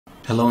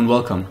Hello and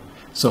welcome.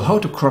 So how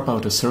to crop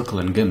out a circle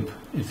in GIMP?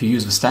 If you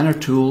use the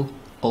standard tool,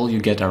 all you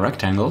get are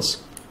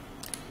rectangles.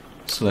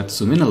 So let's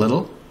zoom in a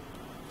little.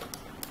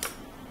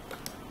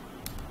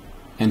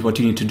 And what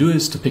you need to do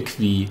is to pick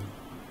the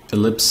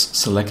Ellipse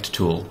Select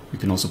tool. You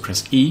can also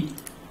press E.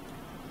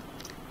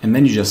 And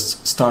then you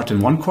just start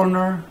in one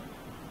corner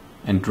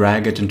and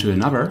drag it into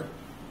another.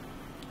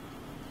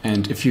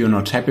 And if you're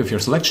not happy with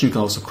your selection, you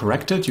can also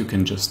correct it. You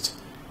can just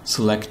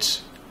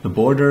select the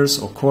borders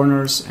or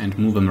corners and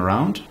move them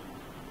around.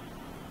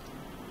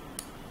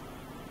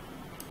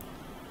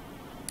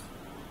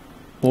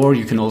 Or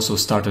you can also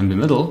start in the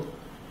middle,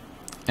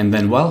 and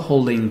then while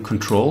holding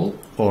Control,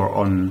 or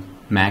on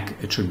Mac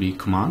it should be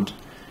Command,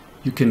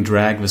 you can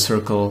drag the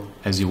circle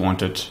as you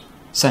want it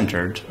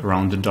centered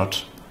around the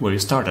dot where you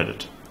started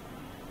it.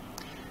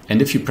 And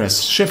if you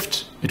press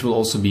Shift, it will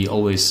also be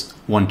always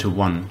 1 to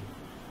 1,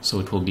 so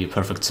it will be a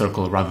perfect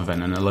circle rather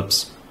than an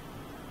ellipse.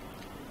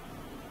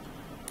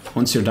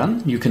 Once you're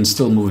done, you can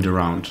still move it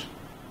around.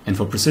 And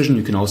for precision,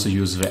 you can also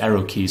use the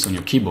arrow keys on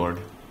your keyboard.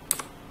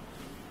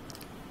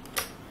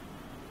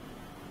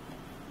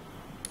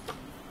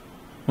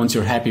 Once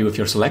you're happy with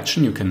your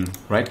selection, you can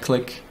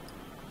right-click,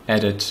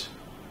 Edit,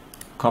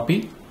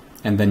 Copy,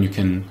 and then you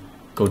can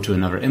go to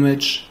another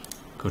image,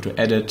 go to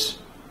Edit,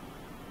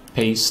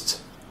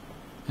 Paste,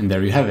 and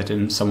there you have it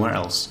in somewhere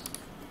else.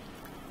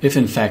 If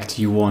in fact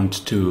you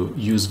want to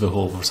use the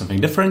hole for something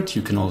different,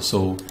 you can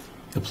also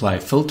apply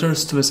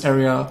filters to this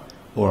area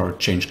or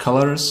change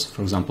colors.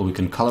 For example, we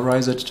can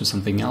colorize it to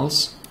something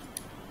else.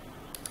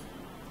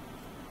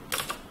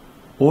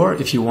 Or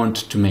if you want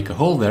to make a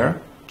hole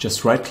there,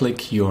 just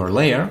right-click your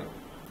layer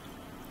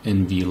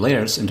in the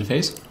Layers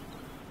interface,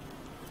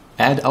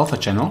 add alpha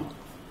channel,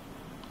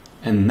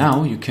 and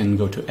now you can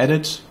go to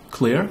Edit,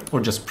 Clear, or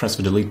just press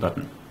the Delete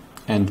button.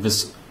 And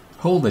this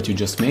hole that you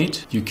just made,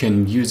 you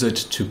can use it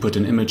to put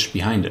an image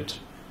behind it.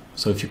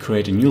 So if you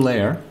create a new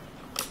layer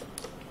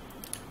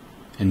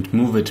and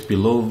move it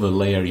below the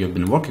layer you've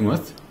been working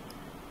with,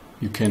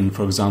 you can,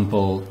 for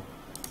example,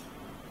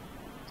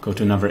 go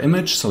to another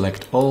image,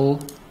 select all,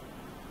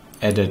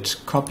 Edit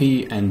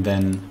Copy, and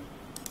then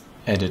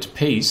Edit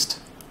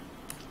Paste.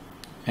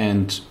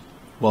 And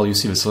while you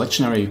see the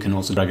selection area, you can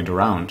also drag it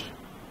around.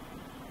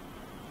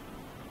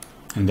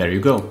 And there you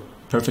go.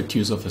 Perfect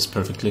use of this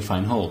perfectly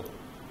fine hole.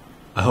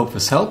 I hope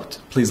this helped.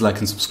 Please like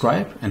and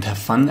subscribe, and have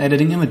fun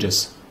editing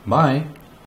images. Bye!